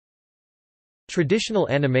Traditional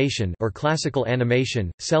animation or classical animation,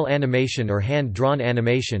 cell animation or hand-drawn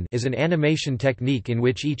animation is an animation technique in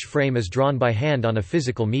which each frame is drawn by hand on a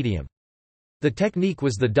physical medium. The technique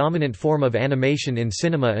was the dominant form of animation in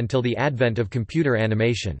cinema until the advent of computer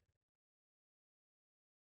animation.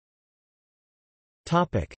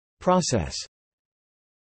 Process.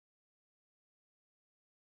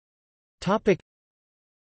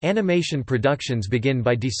 Animation productions begin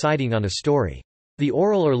by deciding on a story. The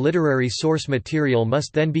oral or literary source material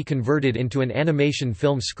must then be converted into an animation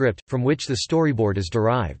film script, from which the storyboard is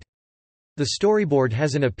derived. The storyboard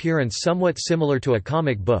has an appearance somewhat similar to a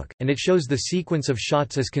comic book, and it shows the sequence of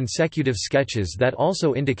shots as consecutive sketches that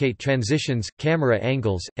also indicate transitions, camera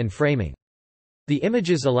angles, and framing. The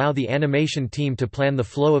images allow the animation team to plan the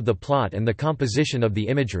flow of the plot and the composition of the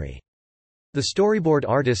imagery. The storyboard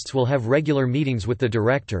artists will have regular meetings with the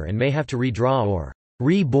director and may have to redraw or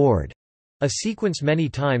reboard a sequence many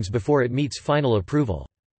times before it meets final approval.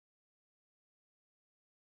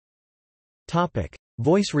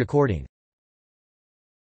 Voice recording.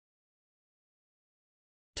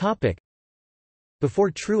 Before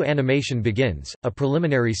true animation begins, a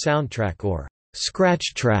preliminary soundtrack or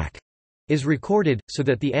scratch track is recorded, so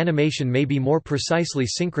that the animation may be more precisely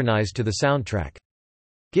synchronized to the soundtrack.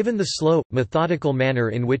 Given the slow, methodical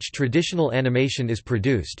manner in which traditional animation is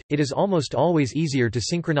produced, it is almost always easier to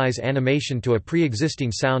synchronize animation to a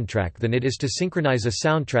pre-existing soundtrack than it is to synchronize a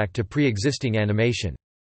soundtrack to pre-existing animation.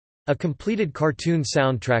 A completed cartoon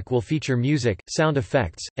soundtrack will feature music, sound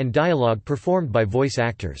effects, and dialogue performed by voice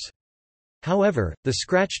actors. However, the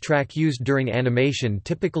scratch track used during animation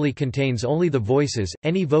typically contains only the voices,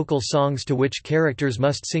 any vocal songs to which characters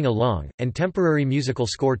must sing along, and temporary musical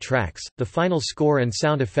score tracks. The final score and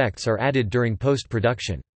sound effects are added during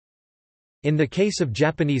post-production. In the case of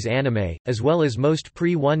Japanese anime, as well as most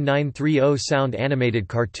pre-1930 sound animated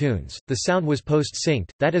cartoons, the sound was post-synced,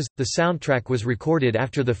 that is, the soundtrack was recorded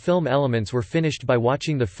after the film elements were finished by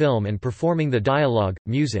watching the film and performing the dialogue,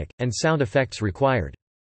 music, and sound effects required.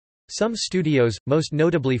 Some studios, most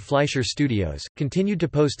notably Fleischer Studios, continued to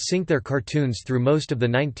post-sync their cartoons through most of the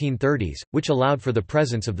 1930s, which allowed for the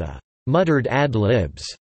presence of the muttered ad-libs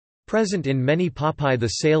present in many Popeye the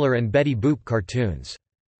Sailor and Betty Boop cartoons.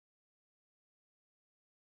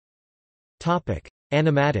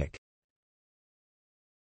 Animatic.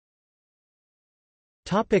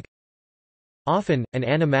 Often, an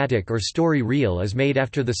animatic or story reel is made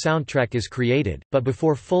after the soundtrack is created, but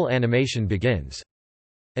before full animation begins.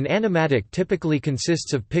 An animatic typically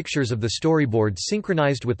consists of pictures of the storyboard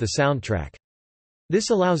synchronized with the soundtrack. This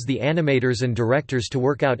allows the animators and directors to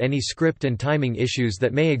work out any script and timing issues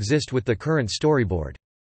that may exist with the current storyboard.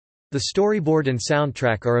 The storyboard and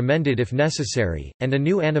soundtrack are amended if necessary, and a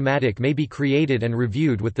new animatic may be created and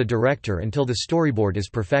reviewed with the director until the storyboard is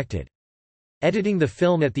perfected. Editing the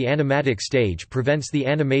film at the animatic stage prevents the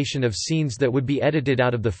animation of scenes that would be edited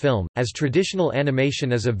out of the film, as traditional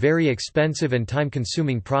animation is a very expensive and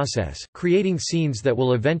time-consuming process. Creating scenes that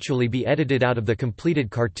will eventually be edited out of the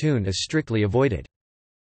completed cartoon is strictly avoided.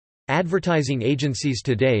 Advertising agencies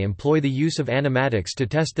today employ the use of animatics to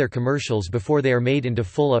test their commercials before they are made into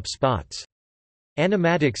full-up spots.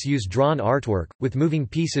 Animatics use drawn artwork, with moving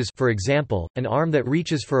pieces, for example, an arm that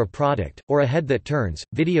reaches for a product, or a head that turns.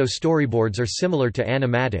 Video storyboards are similar to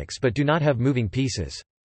animatics but do not have moving pieces.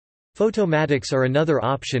 Photomatics are another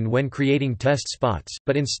option when creating test spots,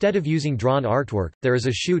 but instead of using drawn artwork, there is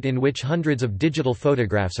a shoot in which hundreds of digital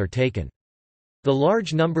photographs are taken. The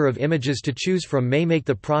large number of images to choose from may make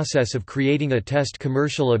the process of creating a test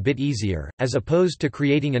commercial a bit easier, as opposed to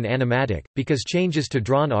creating an animatic, because changes to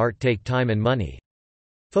drawn art take time and money.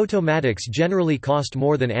 Photomatics generally cost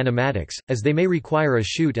more than animatics, as they may require a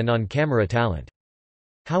shoot and on-camera talent.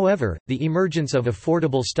 However, the emergence of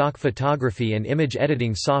affordable stock photography and image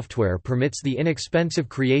editing software permits the inexpensive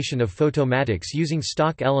creation of photomatics using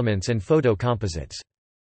stock elements and photo composites.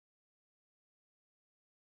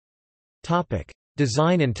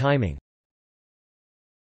 Design and timing.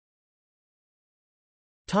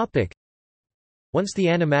 Once the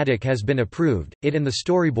animatic has been approved, it and the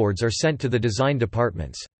storyboards are sent to the design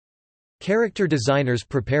departments. Character designers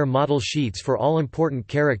prepare model sheets for all important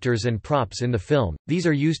characters and props in the film. These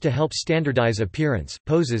are used to help standardize appearance,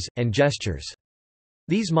 poses, and gestures.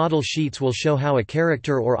 These model sheets will show how a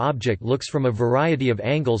character or object looks from a variety of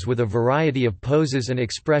angles with a variety of poses and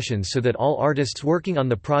expressions so that all artists working on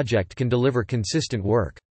the project can deliver consistent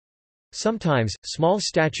work. Sometimes, small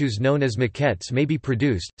statues known as maquettes may be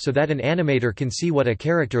produced, so that an animator can see what a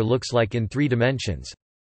character looks like in 3 dimensions.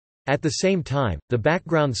 At the same time, the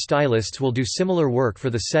background stylists will do similar work for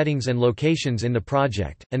the settings and locations in the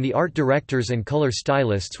project, and the art directors and color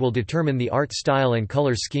stylists will determine the art style and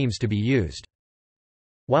color schemes to be used.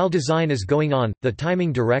 While design is going on, the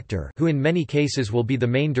timing director, who in many cases will be the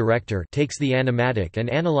main director, takes the animatic and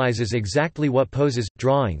analyzes exactly what poses,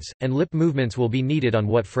 drawings, and lip movements will be needed on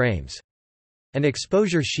what frames. An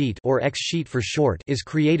exposure sheet, or X sheet for short, is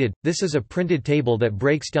created. This is a printed table that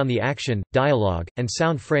breaks down the action, dialogue, and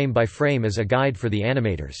sound frame by frame as a guide for the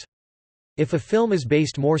animators. If a film is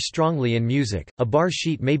based more strongly in music, a bar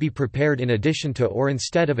sheet may be prepared in addition to or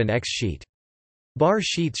instead of an X sheet. Bar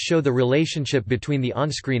sheets show the relationship between the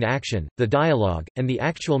on-screen action, the dialogue, and the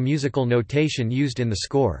actual musical notation used in the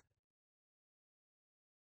score.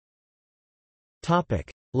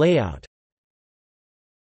 Topic: Layout.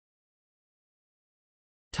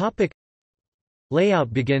 Topic: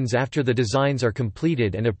 Layout begins after the designs are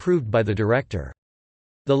completed and approved by the director.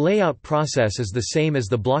 The layout process is the same as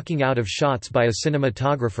the blocking out of shots by a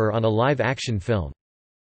cinematographer on a live-action film.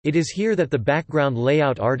 It is here that the background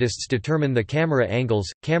layout artists determine the camera angles,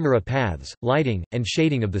 camera paths, lighting, and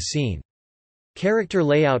shading of the scene. Character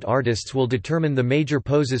layout artists will determine the major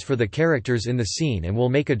poses for the characters in the scene and will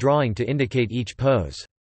make a drawing to indicate each pose.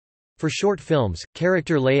 For short films,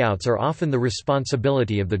 character layouts are often the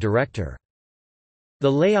responsibility of the director.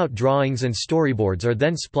 The layout drawings and storyboards are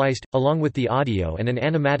then spliced, along with the audio, and an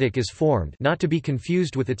animatic is formed, not to be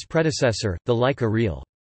confused with its predecessor, the Leica reel.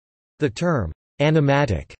 The term,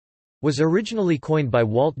 animatic, was originally coined by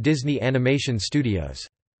Walt Disney Animation Studios.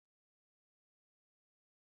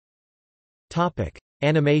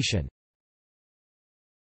 Animation.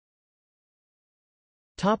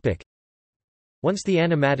 Once the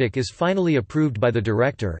animatic is finally approved by the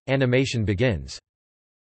director, animation begins.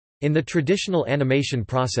 In the traditional animation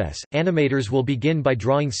process, animators will begin by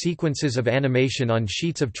drawing sequences of animation on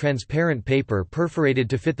sheets of transparent paper perforated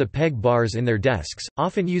to fit the peg bars in their desks,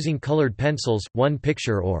 often using colored pencils, one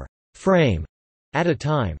picture or frame at a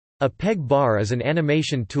time. A peg bar is an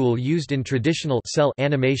animation tool used in traditional cell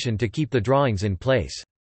animation to keep the drawings in place.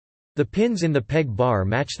 The pins in the peg bar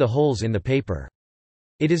match the holes in the paper.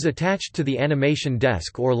 It is attached to the animation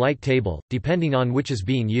desk or light table, depending on which is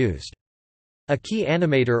being used. A key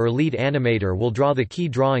animator or lead animator will draw the key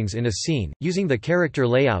drawings in a scene, using the character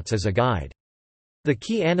layouts as a guide. The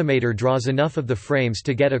key animator draws enough of the frames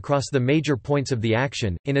to get across the major points of the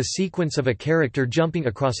action. In a sequence of a character jumping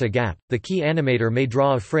across a gap, the key animator may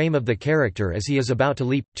draw a frame of the character as he is about to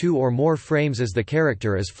leap, 2 or more frames as the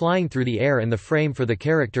character is flying through the air, and the frame for the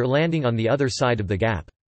character landing on the other side of the gap.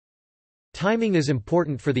 Timing is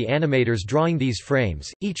important for the animators drawing these frames.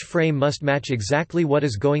 Each frame must match exactly what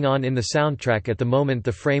is going on in the soundtrack at the moment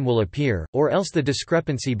the frame will appear, or else the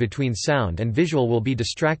discrepancy between sound and visual will be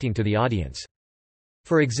distracting to the audience.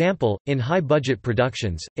 For example, in high-budget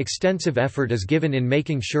productions, extensive effort is given in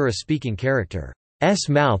making sure a speaking character's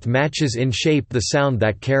mouth matches in shape the sound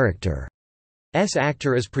that character's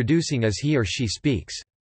actor is producing as he or she speaks.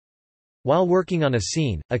 While working on a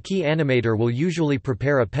scene, a key animator will usually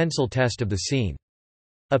prepare a pencil test of the scene.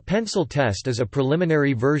 A pencil test is a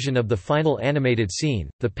preliminary version of the final animated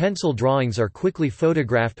scene. The pencil drawings are quickly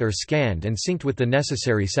photographed or scanned and synced with the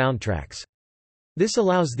necessary soundtracks. This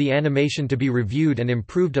allows the animation to be reviewed and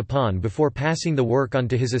improved upon before passing the work on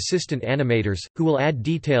to his assistant animators, who will add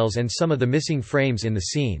details and some of the missing frames in the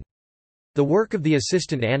scene. The work of the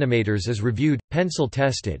assistant animators is reviewed, pencil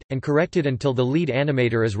tested, and corrected until the lead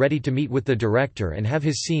animator is ready to meet with the director and have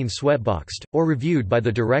his scene sweatboxed, or reviewed by the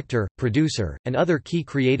director, producer, and other key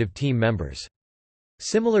creative team members.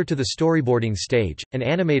 Similar to the storyboarding stage, an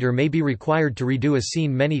animator may be required to redo a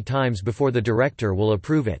scene many times before the director will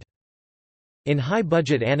approve it. In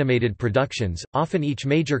high-budget animated productions, often each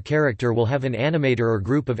major character will have an animator or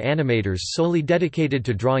group of animators solely dedicated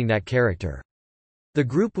to drawing that character. The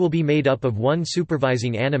group will be made up of one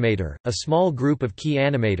supervising animator, a small group of key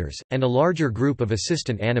animators, and a larger group of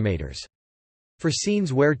assistant animators. For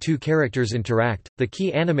scenes where 2 characters interact, the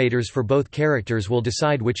key animators for both characters will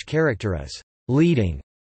decide which character is leading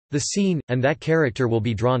the scene, and that character will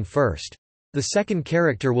be drawn first. The second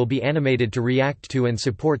character will be animated to react to and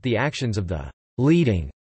support the actions of the leading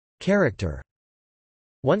character.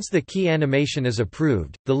 Once the key animation is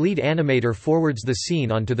approved, the lead animator forwards the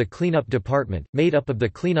scene onto the cleanup department, made up of the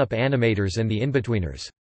cleanup animators and the in-betweeners.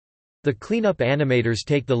 The cleanup animators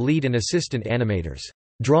take the lead and assistant animators'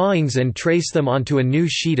 drawings and trace them onto a new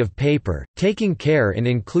sheet of paper, taking care in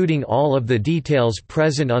including all of the details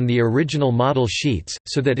present on the original model sheets,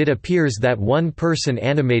 so that it appears that one person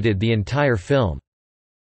animated the entire film.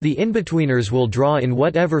 The in-betweeners will draw in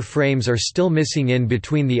whatever frames are still missing in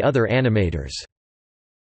between the other animators.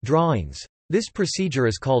 Drawings. This procedure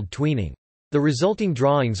is called tweening. The resulting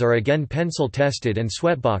drawings are again pencil tested and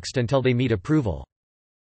sweatboxed until they meet approval.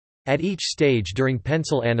 At each stage during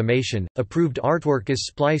pencil animation, approved artwork is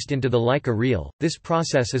spliced into the Leica reel. This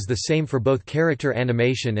process is the same for both character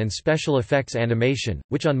animation and special effects animation,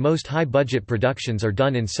 which on most high-budget productions are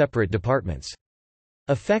done in separate departments.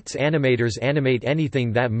 Effects animators animate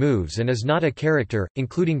anything that moves and is not a character,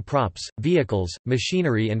 including props, vehicles,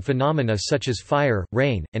 machinery and phenomena such as fire,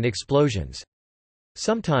 rain, and explosions.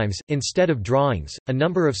 Sometimes, instead of drawings, a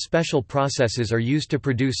number of special processes are used to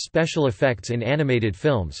produce special effects in animated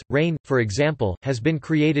films. Rain, for example, has been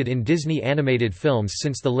created in Disney animated films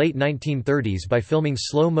since the late 1930s by filming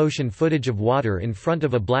slow-motion footage of water in front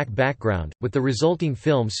of a black background, with the resulting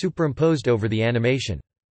film superimposed over the animation.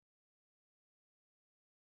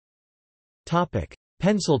 Topic: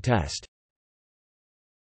 Pencil test.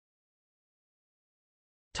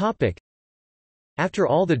 Topic: After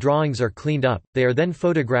all the drawings are cleaned up, they are then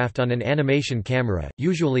photographed on an animation camera,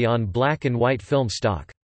 usually on black and white film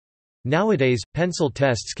stock. Nowadays, pencil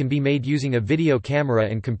tests can be made using a video camera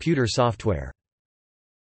and computer software.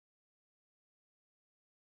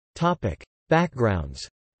 Topic: Backgrounds.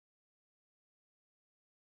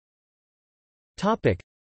 Topic: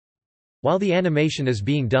 While the animation is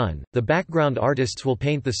being done, the background artists will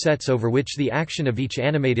paint the sets over which the action of each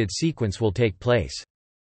animated sequence will take place.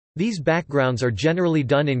 These backgrounds are generally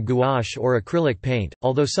done in gouache or acrylic paint,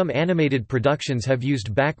 although some animated productions have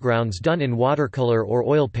used backgrounds done in watercolor or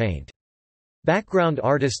oil paint. Background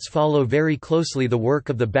artists follow very closely the work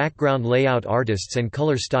of the background layout artists and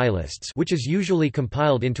color stylists, which is usually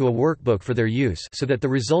compiled into a workbook for their use, so that the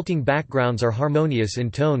resulting backgrounds are harmonious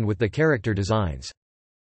in tone with the character designs.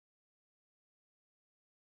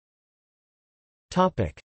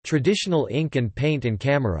 Topic: Traditional ink and paint and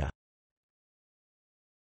camera.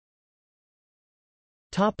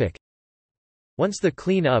 Topic: Once the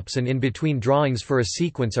clean-ups and in-between drawings for a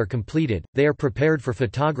sequence are completed, they are prepared for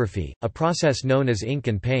photography, a process known as ink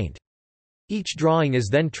and paint. Each drawing is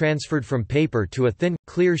then transferred from paper to a thin,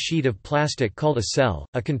 clear sheet of plastic called a cell,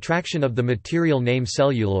 a contraction of the material name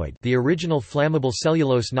celluloid. The original flammable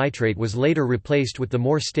cellulose nitrate was later replaced with the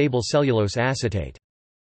more stable cellulose acetate.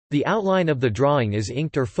 The outline of the drawing is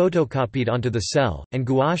inked or photocopied onto the cell, and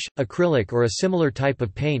gouache, acrylic or a similar type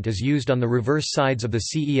of paint is used on the reverse sides of the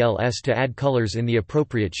CELS to add colors in the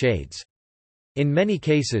appropriate shades. In many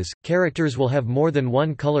cases, characters will have more than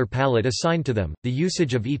one color palette assigned to them. The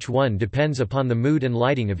usage of each one depends upon the mood and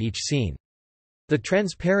lighting of each scene. The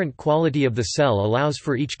transparent quality of the cell allows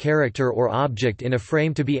for each character or object in a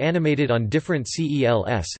frame to be animated on different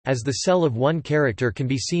CELS, as the cell of one character can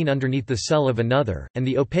be seen underneath the cell of another, and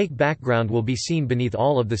the opaque background will be seen beneath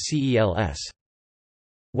all of the CELS.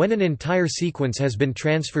 When an entire sequence has been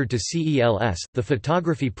transferred to CELS, the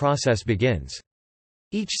photography process begins.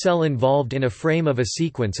 Each cell involved in a frame of a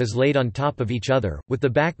sequence is laid on top of each other, with the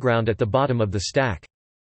background at the bottom of the stack.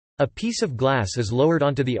 A piece of glass is lowered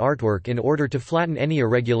onto the artwork in order to flatten any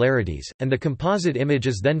irregularities, and the composite image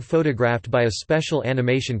is then photographed by a special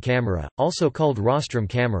animation camera, also called rostrum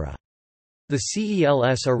camera. The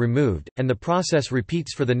CELS are removed, and the process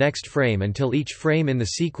repeats for the next frame until each frame in the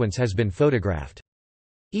sequence has been photographed.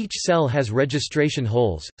 Each cell has registration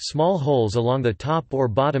holes, small holes along the top or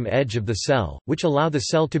bottom edge of the cell, which allow the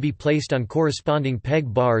cell to be placed on corresponding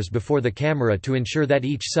peg bars before the camera to ensure that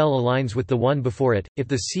each cell aligns with the one before it. If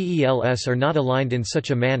the CELS are not aligned in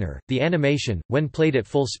such a manner, the animation, when played at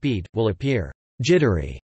full speed, will appear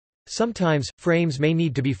jittery. Sometimes, frames may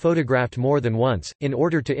need to be photographed more than once, in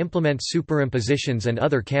order to implement superimpositions and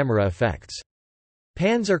other camera effects.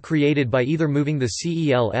 Pans are created by either moving the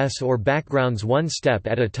CELS or backgrounds one step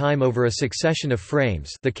at a time over a succession of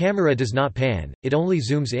frames. The camera does not pan, it only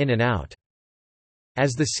zooms in and out.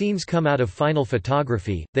 As the scenes come out of final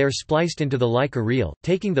photography, they are spliced into the Leica reel,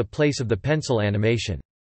 taking the place of the pencil animation.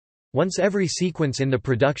 Once every sequence in the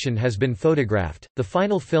production has been photographed, the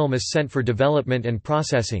final film is sent for development and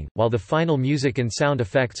processing, while the final music and sound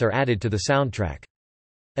effects are added to the soundtrack.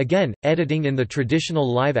 Again, editing in the traditional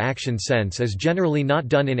live-action sense is generally not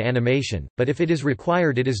done in animation, but if it is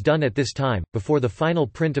required it is done at this time, before the final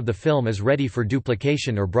print of the film is ready for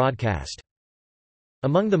duplication or broadcast.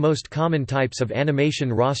 Among the most common types of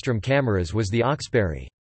animation rostrum cameras was the Oxberry.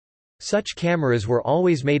 Such cameras were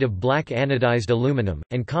always made of black anodized aluminum,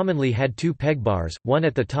 and commonly had two peg bars, one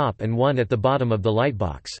at the top and one at the bottom of the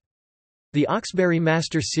lightbox. The Oxberry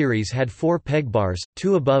Master series had 4 peg bars,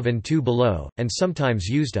 2 above and 2 below, and sometimes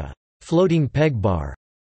used a floating peg bar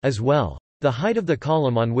as well. The height of the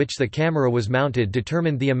column on which the camera was mounted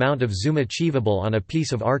determined the amount of zoom achievable on a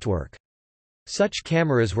piece of artwork. Such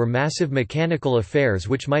cameras were massive mechanical affairs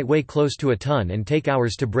which might weigh close to a ton and take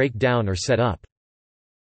hours to break down or set up.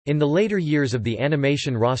 In the later years of the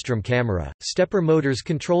animation rostrum camera, stepper motors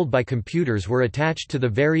controlled by computers were attached to the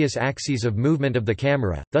various axes of movement of the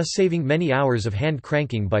camera, thus saving many hours of hand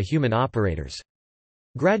cranking by human operators.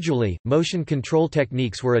 Gradually, motion control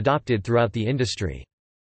techniques were adopted throughout the industry.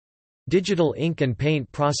 Digital ink and paint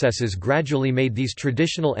processes gradually made these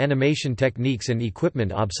traditional animation techniques and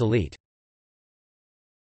equipment obsolete.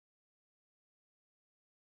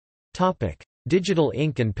 Digital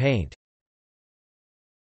ink and paint.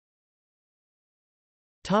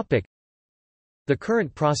 The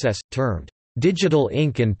current process, termed digital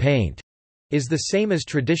ink and paint, is the same as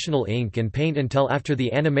traditional ink and paint until after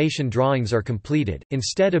the animation drawings are completed.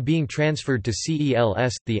 Instead of being transferred to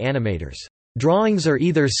CELS, the animators' drawings are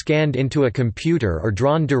either scanned into a computer or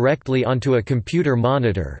drawn directly onto a computer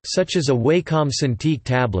monitor, such as a Wacom Cintiq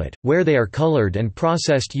tablet, where they are colored and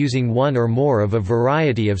processed using one or more of a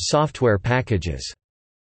variety of software packages.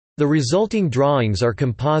 The resulting drawings are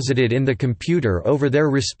composited in the computer over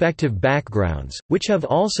their respective backgrounds, which have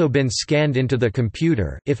also been scanned into the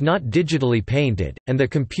computer, if not digitally painted, and the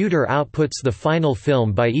computer outputs the final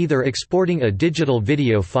film by either exporting a digital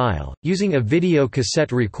video file, using a video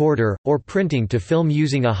cassette recorder, or printing to film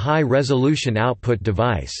using a high-resolution output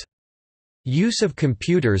device. Use of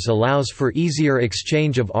computers allows for easier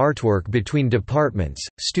exchange of artwork between departments,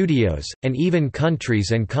 studios, and even countries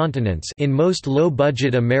and continents. In most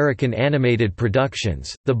low-budget American animated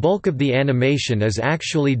productions, the bulk of the animation is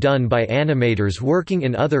actually done by animators working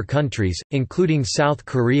in other countries, including South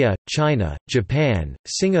Korea, China, Japan,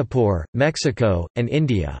 Singapore, Mexico, and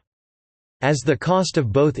India. As the cost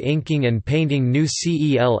of both inking and painting new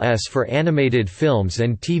CELS for animated films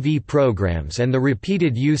and TV programs and the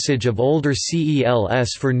repeated usage of older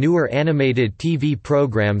CELS for newer animated TV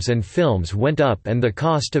programs and films went up and the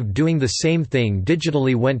cost of doing the same thing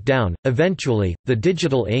digitally went down, eventually, the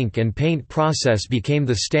digital ink and paint process became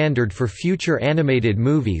the standard for future animated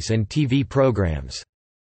movies and TV programs.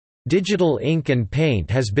 Digital ink and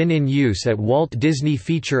paint has been in use at Walt Disney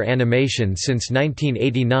Feature Animation since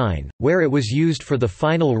 1989, where it was used for the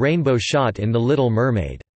final rainbow shot in The Little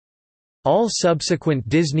Mermaid. All subsequent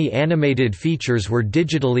Disney animated features were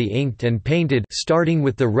digitally inked and painted, starting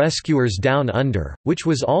with The Rescuers Down Under, which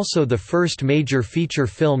was also the first major feature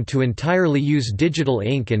film to entirely use digital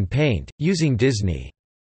ink and paint, using Disney's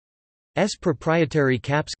proprietary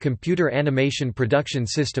CAPS computer animation production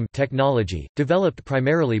system technology, developed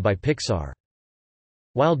primarily by Pixar.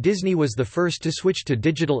 While Disney was the first to switch to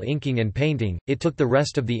digital inking and painting, it took the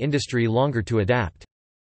rest of the industry longer to adapt.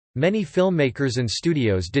 Many filmmakers and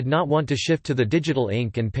studios did not want to shift to the digital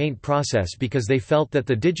ink and paint process because they felt that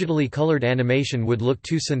the digitally colored animation would look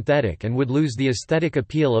too synthetic and would lose the aesthetic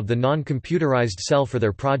appeal of the non-computerized cell for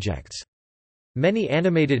their projects. Many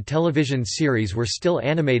animated television series were still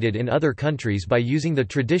animated in other countries by using the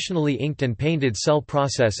traditionally inked and painted cell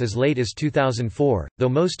process as late as 2004, though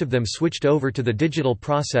most of them switched over to the digital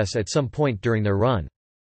process at some point during their run.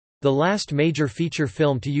 The last major feature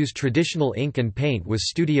film to use traditional ink and paint was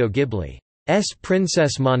Studio Ghibli's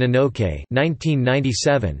Princess Mononoke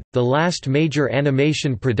 1997. The last major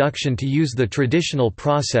animation production to use the traditional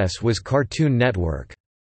process was Cartoon Network.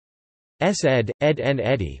 Ed, Edd n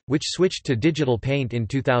Eddy, which switched to digital paint in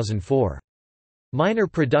 2004. Minor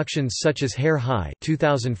productions such as Hair High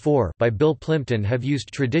 2004 by Bill Plympton have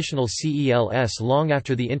used traditional CELS long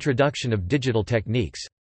after the introduction of digital techniques.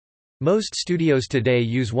 Most studios today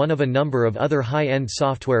use one of a number of other high-end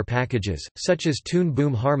software packages, such as Toon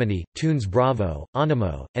Boom Harmony, Toons Bravo,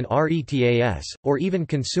 Onimo, and RETAS, or even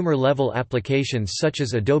consumer-level applications such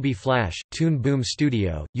as Adobe Flash, Toon Boom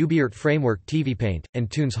Studio, UbiArt Framework TVPaint, and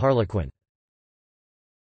Toons Harlequin.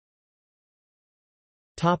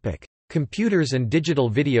 Computers and digital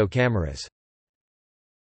video cameras.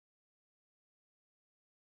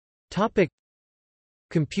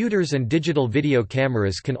 Computers and digital video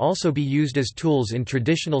cameras can also be used as tools in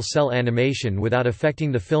traditional cell animation without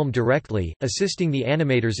affecting the film directly, assisting the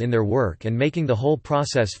animators in their work and making the whole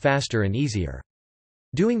process faster and easier.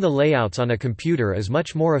 Doing the layouts on a computer is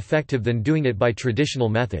much more effective than doing it by traditional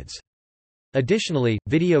methods. Additionally,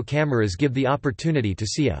 video cameras give the opportunity to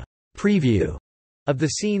see a preview of the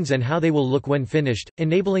scenes and how they will look when finished,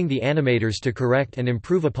 enabling the animators to correct and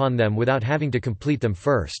improve upon them without having to complete them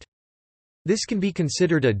first. This can be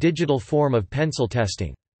considered a digital form of pencil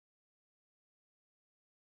testing.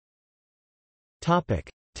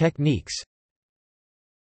 Techniques.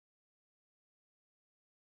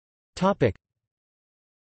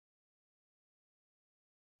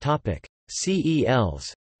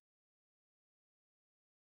 CELs.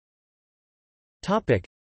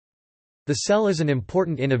 The cell is an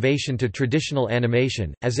important innovation to traditional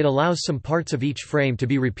animation, as it allows some parts of each frame to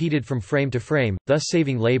be repeated from frame to frame, thus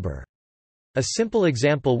saving labor. A simple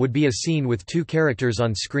example would be a scene with two characters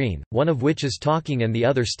on screen, one of which is talking and the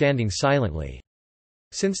other standing silently.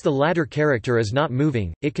 Since the latter character is not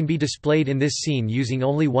moving, it can be displayed in this scene using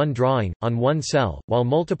only one drawing, on one cell, while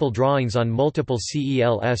multiple drawings on multiple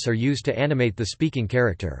cells are used to animate the speaking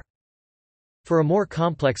character. For a more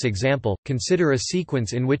complex example, consider a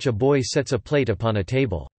sequence in which a boy sets a plate upon a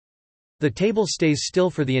table. The table stays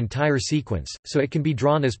still for the entire sequence, so it can be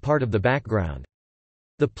drawn as part of the background.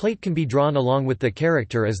 The plate can be drawn along with the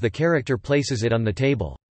character as the character places it on the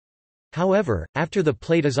table. However, after the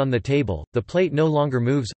plate is on the table, the plate no longer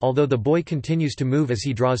moves, although the boy continues to move as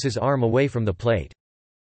he draws his arm away from the plate.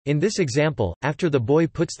 In this example, after the boy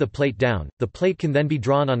puts the plate down, the plate can then be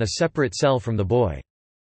drawn on a separate cell from the boy.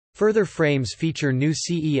 Further frames feature new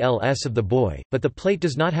CELS of the boy, but the plate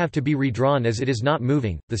does not have to be redrawn as it is not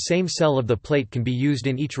moving. The same cell of the plate can be used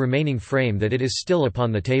in each remaining frame that it is still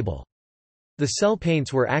upon the table. The cell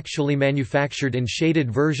paints were actually manufactured in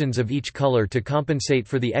shaded versions of each color to compensate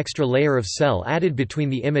for the extra layer of cell added between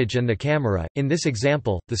the image and the camera. In this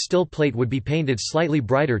example, the still plate would be painted slightly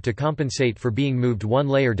brighter to compensate for being moved one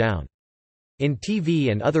layer down. In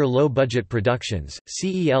TV and other low-budget productions,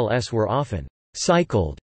 CELS were often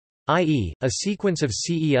cycled, i.e., a sequence of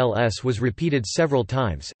CELS was repeated several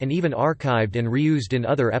times, and even archived and reused in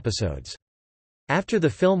other episodes. After the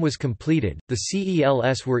film was completed, the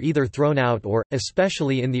CELS were either thrown out or,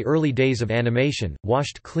 especially in the early days of animation,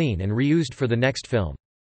 washed clean and reused for the next film.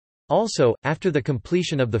 Also, after the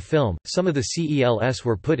completion of the film, some of the CELS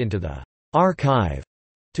were put into the archive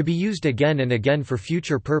to be used again and again for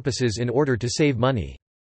future purposes in order to save money.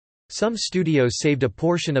 Some studios saved a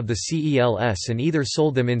portion of the CELS and either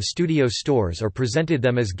sold them in studio stores or presented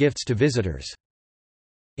them as gifts to visitors.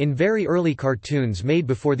 In very early cartoons made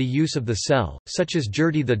before the use of the cell, such as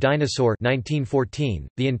Gertie the Dinosaur 1914,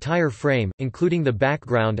 the entire frame, including the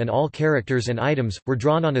background and all characters and items, were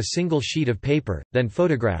drawn on a single sheet of paper, then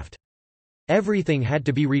photographed. Everything had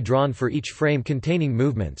to be redrawn for each frame containing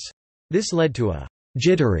movements. This led to a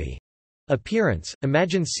jittery appearance.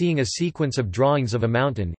 Imagine seeing a sequence of drawings of a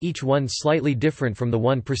mountain, each one slightly different from the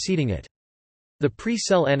one preceding it. The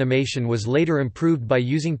pre-cell animation was later improved by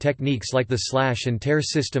using techniques like the slash and tear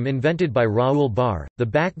system invented by Raoul Barre. The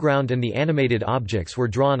background and the animated objects were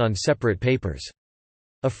drawn on separate papers.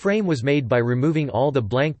 A frame was made by removing all the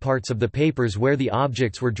blank parts of the papers where the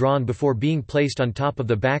objects were drawn before being placed on top of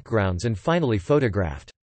the backgrounds and finally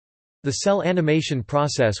photographed. The cell animation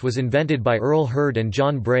process was invented by Earl Hurd and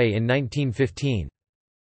John Bray in 1915.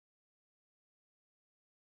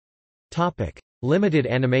 Limited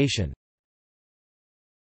animation.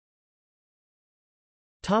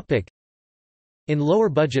 In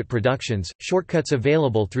lower-budget productions, shortcuts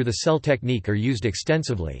available through the cell technique are used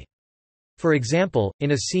extensively. For example,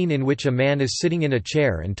 in a scene in which a man is sitting in a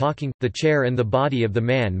chair and talking, the chair and the body of the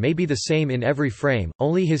man may be the same in every frame,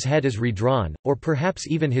 only his head is redrawn, or perhaps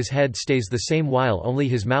even his head stays the same while only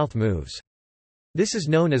his mouth moves. This is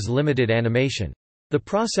known as limited animation. The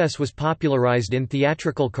process was popularized in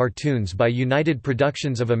theatrical cartoons by United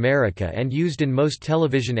Productions of America and used in most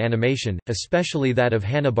television animation, especially that of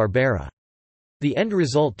Hanna-Barbera. The end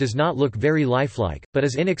result does not look very lifelike, but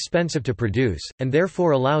is inexpensive to produce, and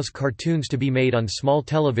therefore allows cartoons to be made on small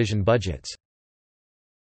television budgets.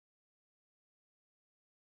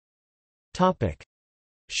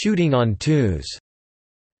 Shooting on twos.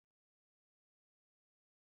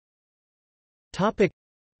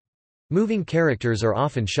 Moving characters are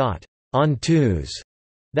often shot on twos.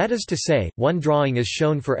 That is to say, one drawing is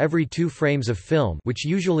shown for every 2 frames of film, which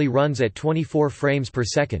usually runs at 24 frames per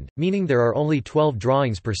second, meaning there are only 12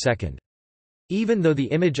 drawings per second. Even though the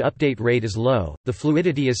image update rate is low, the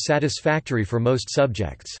fluidity is satisfactory for most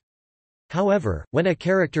subjects. However, when a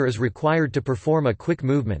character is required to perform a quick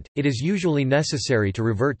movement, it is usually necessary to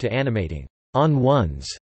revert to animating on ones,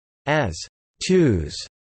 as twos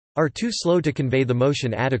are too slow to convey the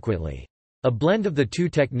motion adequately. A blend of the two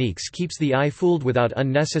techniques keeps the eye fooled without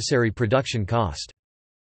unnecessary production cost.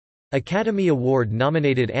 Academy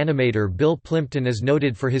Award-nominated animator Bill Plympton is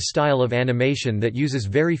noted for his style of animation that uses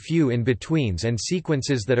very few in-betweens and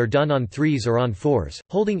sequences that are done on 3s or on 4s,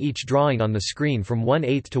 holding each drawing on the screen from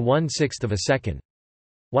 1/8 to 1/6 of a second.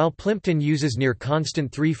 While Plympton uses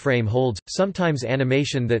near-constant 3-frame holds, sometimes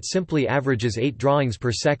animation that simply averages 8 drawings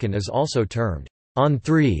per second is also termed on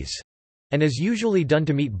 3s, and is usually done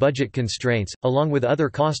to meet budget constraints, along with other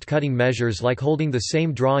cost-cutting measures like holding the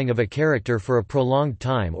same drawing of a character for a prolonged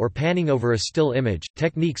time or panning over a still image,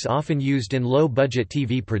 techniques often used in low-budget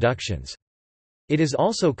TV productions. It is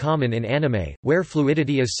also common in anime, where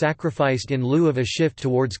fluidity is sacrificed in lieu of a shift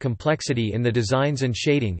towards complexity in the designs and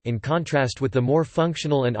shading, in contrast with the more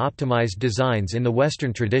functional and optimized designs in the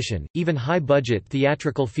Western tradition. Even high-budget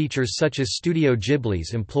theatrical features such as Studio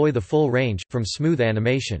Ghibli's employ the full range, from smooth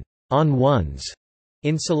animation on ones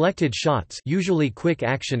in selected shots, usually quick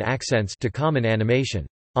action accents, to common animation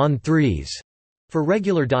on threes for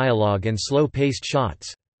regular dialogue and slow-paced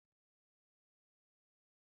shots.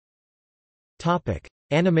 Topic: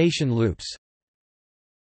 Animation loops.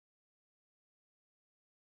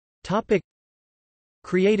 Topic: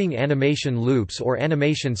 Creating animation loops or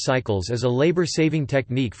animation cycles is a labor-saving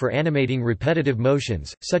technique for animating repetitive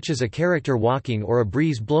motions, such as a character walking or a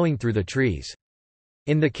breeze blowing through the trees.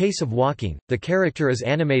 In the case of walking, the character is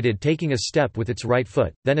animated taking a step with its right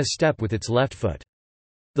foot, then a step with its left foot.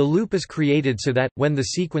 The loop is created so that, when the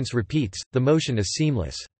sequence repeats, the motion is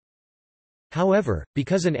seamless. However,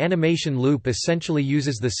 because an animation loop essentially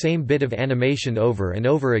uses the same bit of animation over and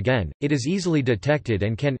over again, it is easily detected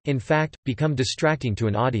and can, in fact, become distracting to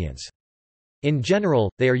an audience. In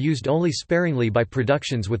general, they are used only sparingly by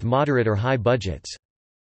productions with moderate or high budgets.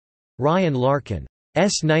 Ryan Larkin's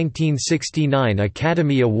 1969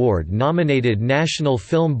 Academy Award-nominated National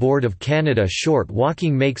Film Board of Canada short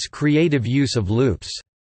Walking makes creative use of loops.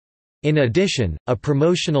 In addition, a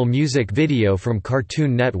promotional music video from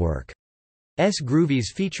Cartoon Network Groovies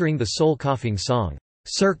featuring the soul-coughing song,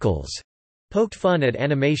 "Circles", poked fun at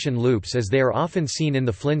animation loops as they are often seen in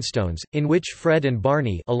The Flintstones, in which Fred and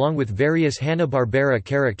Barney along with various Hanna-Barbera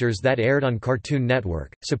characters that aired on Cartoon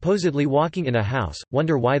Network, supposedly walking in a house,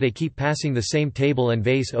 wonder why they keep passing the same table and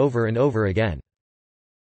vase over and over again.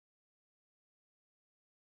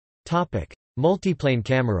 Multiplane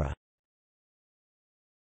camera.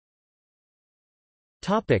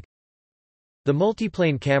 The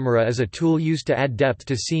multiplane camera is a tool used to add depth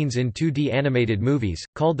to scenes in 2D animated movies,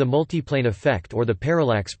 called the multiplane effect or the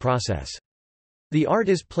parallax process. The art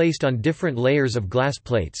is placed on different layers of glass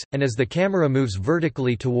plates, and as the camera moves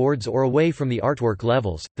vertically towards or away from the artwork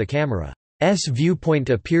levels, the camera's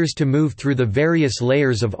viewpoint appears to move through the various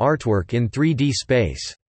layers of artwork in 3D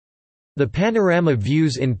space. The panorama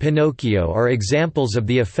views in Pinocchio are examples of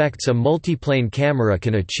the effects a multiplane camera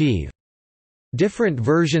can achieve. Different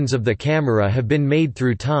versions of the camera have been made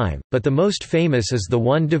through time, but the most famous is the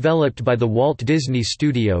one developed by the Walt Disney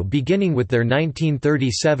Studio beginning with their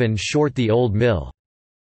 1937 short The Old Mill.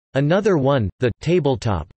 Another one, the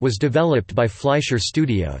tabletop, was developed by Fleischer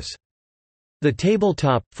Studios. The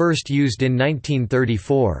tabletop, first used in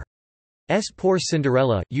 1934. Poor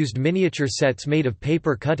Cinderella, used miniature sets made of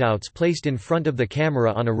paper cutouts placed in front of the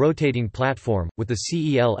camera on a rotating platform, with the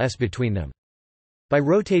CELS between them. By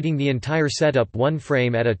rotating the entire setup one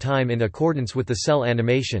frame at a time in accordance with the cell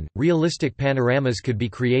animation, realistic panoramas could be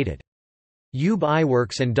created. Ube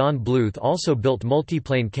Iwerks and Don Bluth also built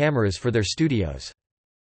multiplane cameras for their studios.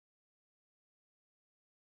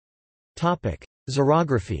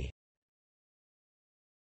 Xerography.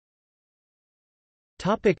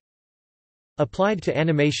 Applied to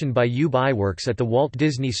animation by Ube Iwerks at the Walt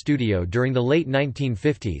Disney Studio during the late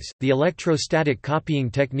 1950s, the electrostatic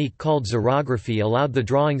copying technique called xerography allowed the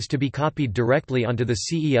drawings to be copied directly onto the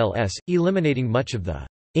CELS, eliminating much of the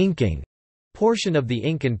inking portion of the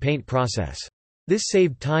ink and paint process. This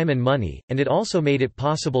saved time and money, and it also made it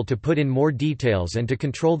possible to put in more details and to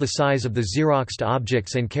control the size of the Xeroxed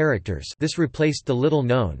objects and characters. This replaced the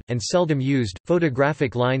little-known, and seldom used,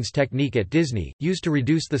 photographic lines technique at Disney, used to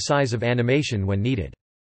reduce the size of animation when needed.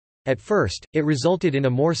 At first, it resulted in a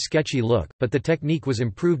more sketchy look, but the technique was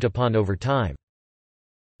improved upon over time.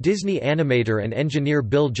 Disney animator and engineer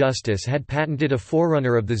Bill Justice had patented a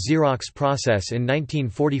forerunner of the Xerox process in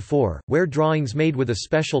 1944, where drawings made with a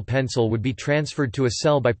special pencil would be transferred to a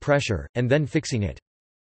cell by pressure, and then fixing it.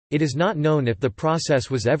 It is not known if the process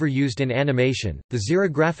was ever used in animation. The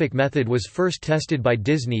xerographic method was first tested by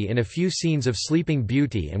Disney in a few scenes of Sleeping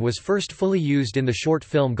Beauty and was first fully used in the short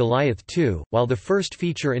film Goliath 2, while the first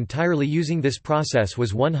feature entirely using this process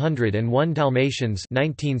was 101 Dalmatians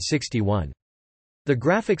 1961. The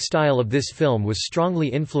graphic style of this film was strongly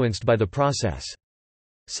influenced by the process.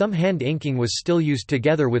 Some hand inking was still used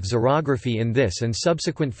together with xerography in this and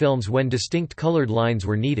subsequent films when distinct colored lines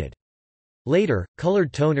were needed. Later,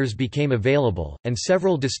 colored toners became available, and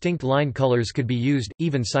several distinct line colors could be used,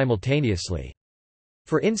 even simultaneously.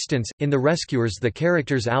 For instance, in The Rescuers the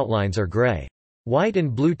characters' outlines are gray. White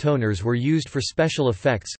and blue toners were used for special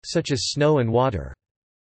effects, such as snow and water.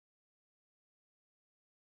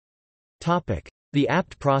 The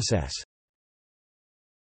apt process.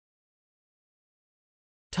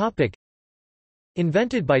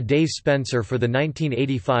 Invented by Dave Spencer for the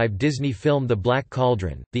 1985 Disney film The Black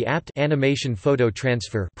Cauldron, the apt animation photo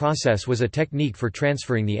transfer process was a technique for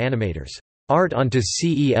transferring the animator's art onto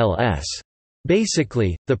CELS.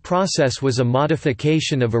 Basically, the process was a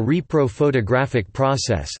modification of a repro photographic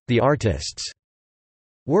process. The artist's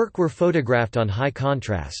work were photographed on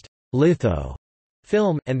high-contrast litho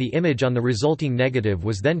film, and the image on the resulting negative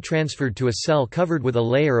was then transferred to a cell covered with a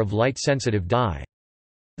layer of light-sensitive dye.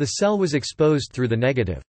 The cell was exposed through the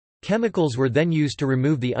negative. Chemicals were then used to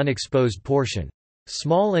remove the unexposed portion.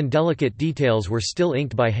 Small and delicate details were still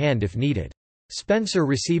inked by hand if needed. Spencer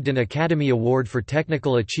received an Academy Award for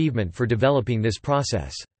technical achievement for developing this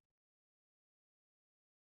process.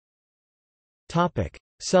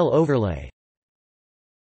 Cell overlay.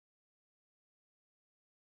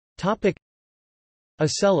 A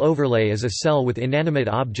cell overlay is a cell with inanimate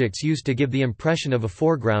objects used to give the impression of a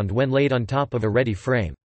foreground when laid on top of a ready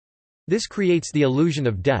frame. This creates the illusion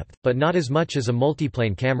of depth, but not as much as a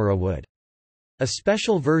multiplane camera would. A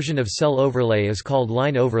special version of cell overlay is called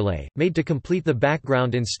line overlay, made to complete the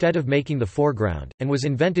background instead of making the foreground, and was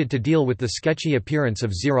invented to deal with the sketchy appearance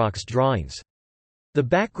of Xeroxed drawings. The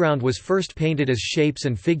background was first painted as shapes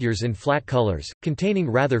and figures in flat colors, containing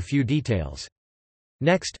rather few details.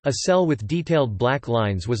 Next, a cell with detailed black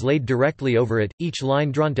lines was laid directly over it, each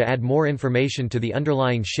line drawn to add more information to the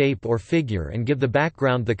underlying shape or figure and give the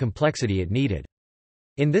background the complexity it needed.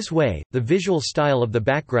 In this way, the visual style of the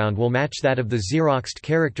background will match that of the Xeroxed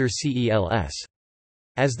character CELS.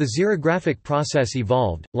 As the xerographic process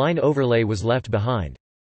evolved, line overlay was left behind.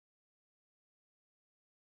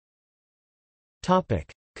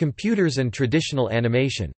 Computers and traditional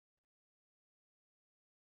animation.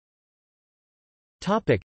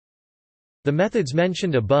 The methods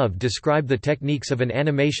mentioned above describe the techniques of an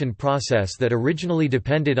animation process that originally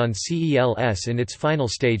depended on CELS in its final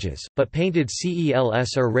stages, but painted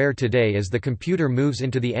CELS are rare today as the computer moves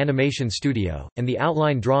into the animation studio, and the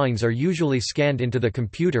outline drawings are usually scanned into the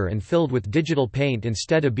computer and filled with digital paint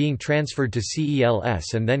instead of being transferred to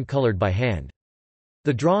CELS and then colored by hand.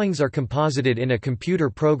 The drawings are composited in a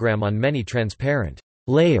computer program on many transparent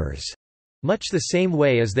layers, much the same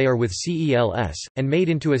way as they are with CELS, and made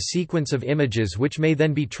into a sequence of images which may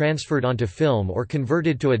then be transferred onto film or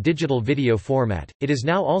converted to a digital video format. It is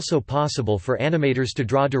now also possible for animators to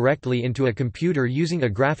draw directly into a computer using a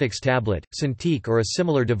graphics tablet, Cintiq, or a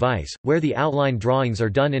similar device, where the outline drawings are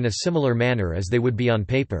done in a similar manner as they would be on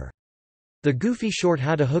paper. The goofy short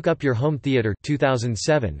How to Hook Up Your Home Theater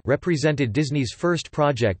 2007 represented Disney's first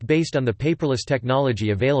project based on the paperless technology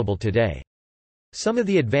available today. Some of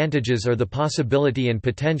the advantages are the possibility and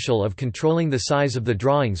potential of controlling the size of the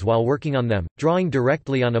drawings while working on them, drawing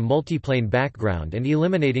directly on a multiplane background and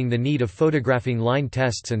eliminating the need of photographing line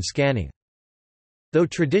tests and scanning. Though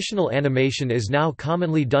traditional animation is now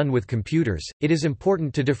commonly done with computers, it is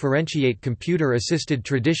important to differentiate computer-assisted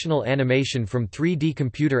traditional animation from 3D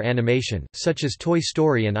computer animation, such as Toy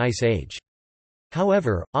Story and Ice Age.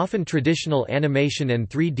 However, often traditional animation and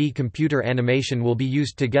 3D computer animation will be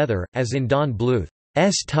used together, as in Don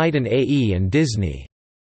Bluth's Titan AE and Disney's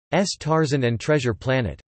Tarzan and Treasure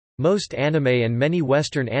Planet. Most anime and many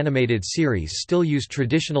Western animated series still use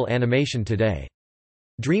traditional animation today.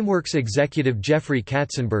 DreamWorks executive Jeffrey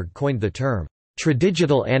Katzenberg coined the term,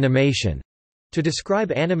 "tradigital animation," to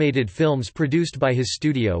describe animated films produced by his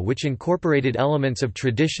studio which incorporated elements of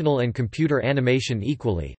traditional and computer animation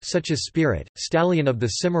equally, such as Spirit, Stallion of the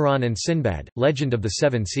Cimarron and Sinbad, Legend of the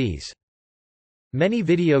Seven Seas. Many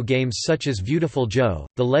video games such as Beautiful Joe,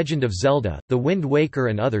 The Legend of Zelda, The Wind Waker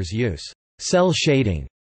and others use cell shading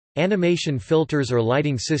animation filters or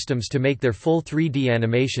lighting systems to make their full 3D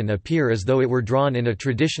animation appear as though it were drawn in a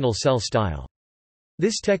traditional cell style.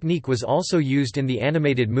 This technique was also used in the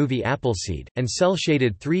animated movie Appleseed, and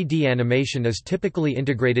cel-shaded 3D animation is typically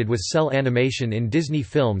integrated with cell animation in Disney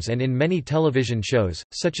films and in many television shows,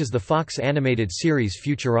 such as the Fox animated series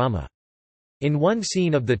Futurama. In one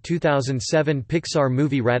scene of the 2007 Pixar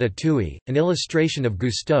movie Ratatouille, an illustration of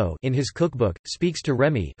Gusteau in his cookbook, speaks to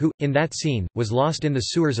Remy who, in that scene, was lost in the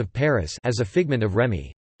sewers of Paris as a figment of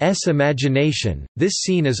Remy's imagination. This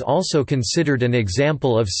scene is also considered an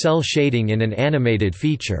example of cell shading in an animated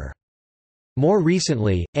feature. More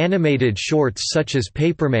recently, animated shorts such as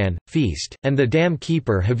Paperman, Feast, and The Dam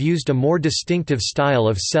Keeper have used a more distinctive style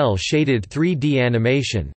of cell-shaded 3D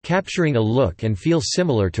animation, capturing a look and feel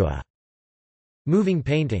similar to a moving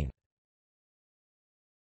painting.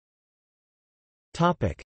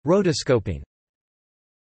 Rotoscoping.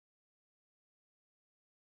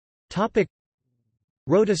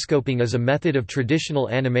 Rotoscoping is a method of traditional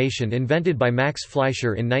animation invented by Max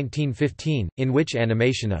Fleischer in 1915, in which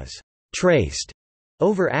animation is traced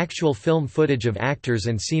over actual film footage of actors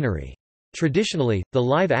and scenery. Traditionally, the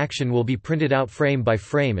live action will be printed out frame by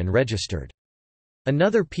frame and registered.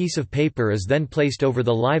 Another piece of paper is then placed over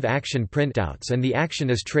the live action printouts and the action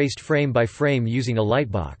is traced frame by frame using a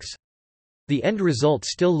lightbox. The end result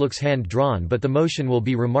still looks hand-drawn, but the motion will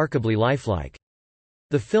be remarkably lifelike.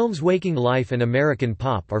 The films Waking Life and American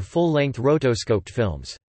Pop are full-length rotoscoped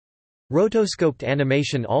films. Rotoscoped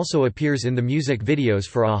animation also appears in the music videos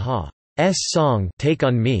for a.h.'s song Take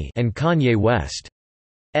On Me and Kanye West's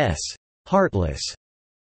Heartless.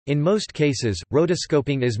 In most cases,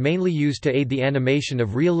 rotoscoping is mainly used to aid the animation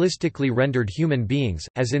of realistically rendered human beings,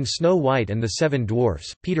 as in Snow White and the Seven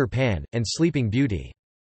Dwarfs, Peter Pan, and Sleeping Beauty.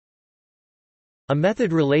 A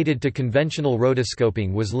method related to conventional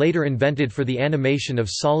rotoscoping was later invented for the animation of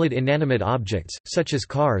solid inanimate objects, such as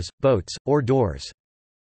cars, boats, or doors.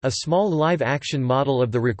 A small live-action model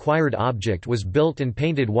of the required object was built and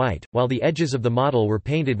painted white, while the edges of the model were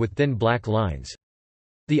painted with thin black lines.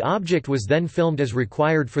 The object was then filmed as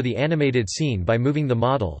required for the animated scene by moving the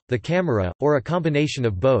model, the camera, or a combination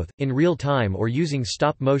of both, in real time or using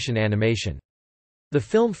stop-motion animation. The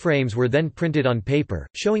film frames were then printed on paper,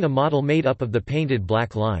 showing a model made up of the painted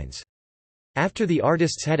black lines. After the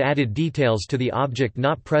artists had added details to the object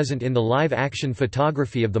not present in the live-action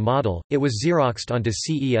photography of the model, it was Xeroxed onto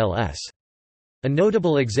CELS. A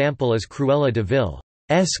notable example is Cruella de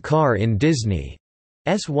Vil's car in Disney's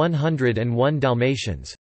 101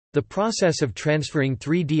 Dalmatians. The process of transferring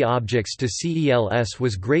 3D objects to CELS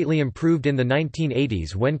was greatly improved in the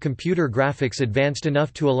 1980s when computer graphics advanced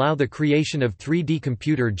enough to allow the creation of 3D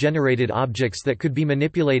computer-generated objects that could be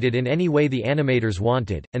manipulated in any way the animators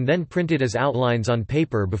wanted, and then printed as outlines on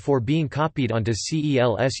paper before being copied onto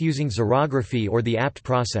CELS using xerography or the APT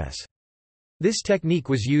process. This technique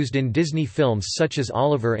was used in Disney films such as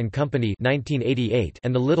Oliver and Company (1988)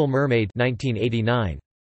 and The Little Mermaid (1989).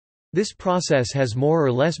 This process has more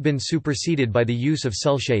or less been superseded by the use of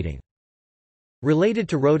cel shading. Related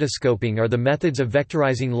to rotoscoping are the methods of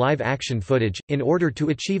vectorizing live-action footage, in order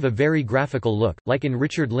to achieve a very graphical look, like in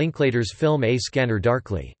Richard Linklater's film A Scanner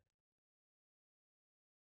Darkly.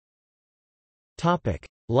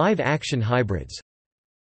 Live-action hybrids.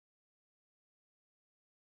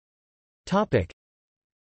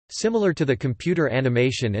 Similar to the computer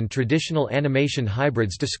animation and traditional animation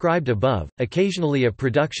hybrids described above, occasionally a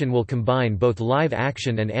production will combine both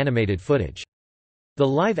live-action and animated footage. The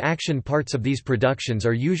live-action parts of these productions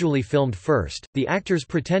are usually filmed first, the actors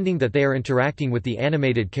pretending that they are interacting with the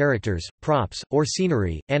animated characters, props, or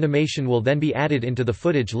scenery. Animation will then be added into the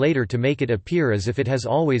footage later to make it appear as if it has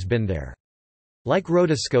always been there. Like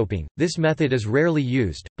rotoscoping, this method is rarely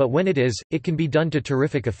used, but when it is, it can be done to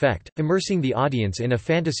terrific effect, immersing the audience in a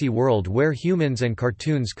fantasy world where humans and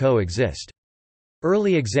cartoons coexist.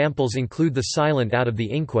 Early examples include the Silent Out of the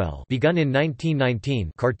Inkwell begun in 1919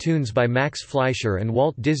 cartoons by Max Fleischer and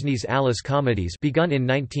Walt Disney's Alice comedies begun in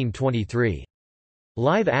 1923.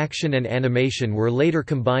 Live action and animation were later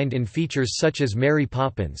combined in features such as Mary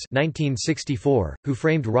Poppins (1964), Who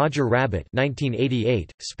Framed Roger Rabbit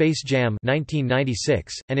 (1988), Space Jam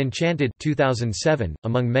 (1996), and Enchanted (2007),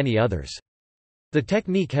 among many others. The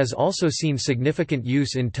technique has also seen significant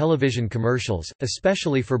use in television commercials,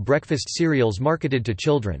 especially for breakfast cereals marketed to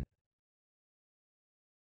children.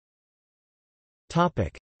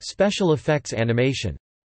 Topic: Special effects animation.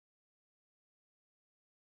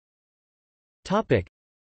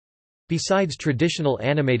 Besides traditional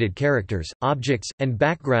animated characters, objects, and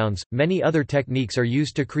backgrounds, many other techniques are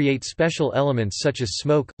used to create special elements such as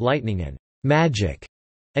smoke, lightning and magic,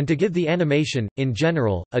 and to give the animation, in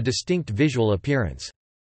general, a distinct visual appearance.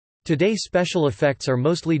 Today special effects are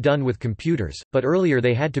mostly done with computers, but earlier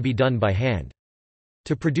they had to be done by hand.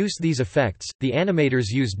 To produce these effects, the animators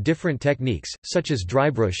used different techniques, such as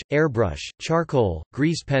drybrush, airbrush, charcoal,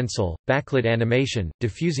 grease pencil, backlit animation,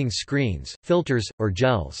 diffusing screens, filters, or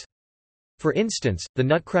gels. For instance, the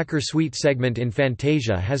Nutcracker Suite segment in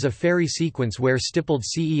Fantasia has a fairy sequence where stippled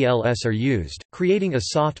CELS are used, creating a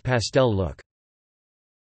soft pastel look.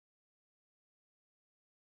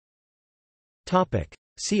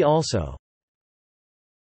 See also: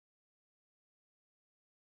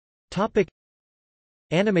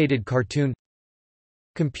 Animated cartoon,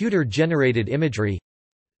 Computer-generated imagery,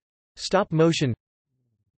 Stop-motion,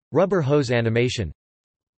 Rubber hose animation,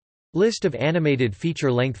 List of animated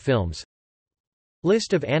feature-length films,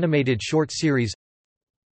 List of animated short series,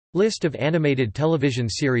 List of animated television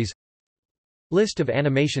series, List of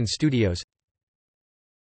animation studios.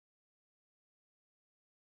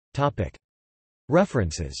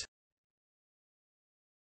 References.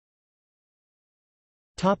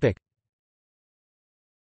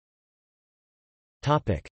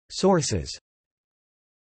 Sources.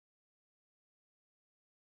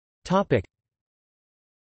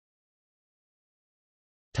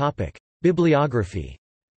 Bibliography.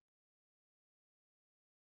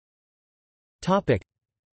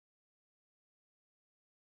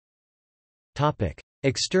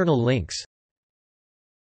 External links.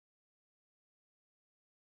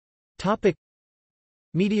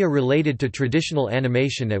 Media related to traditional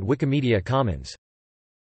animation at Wikimedia Commons.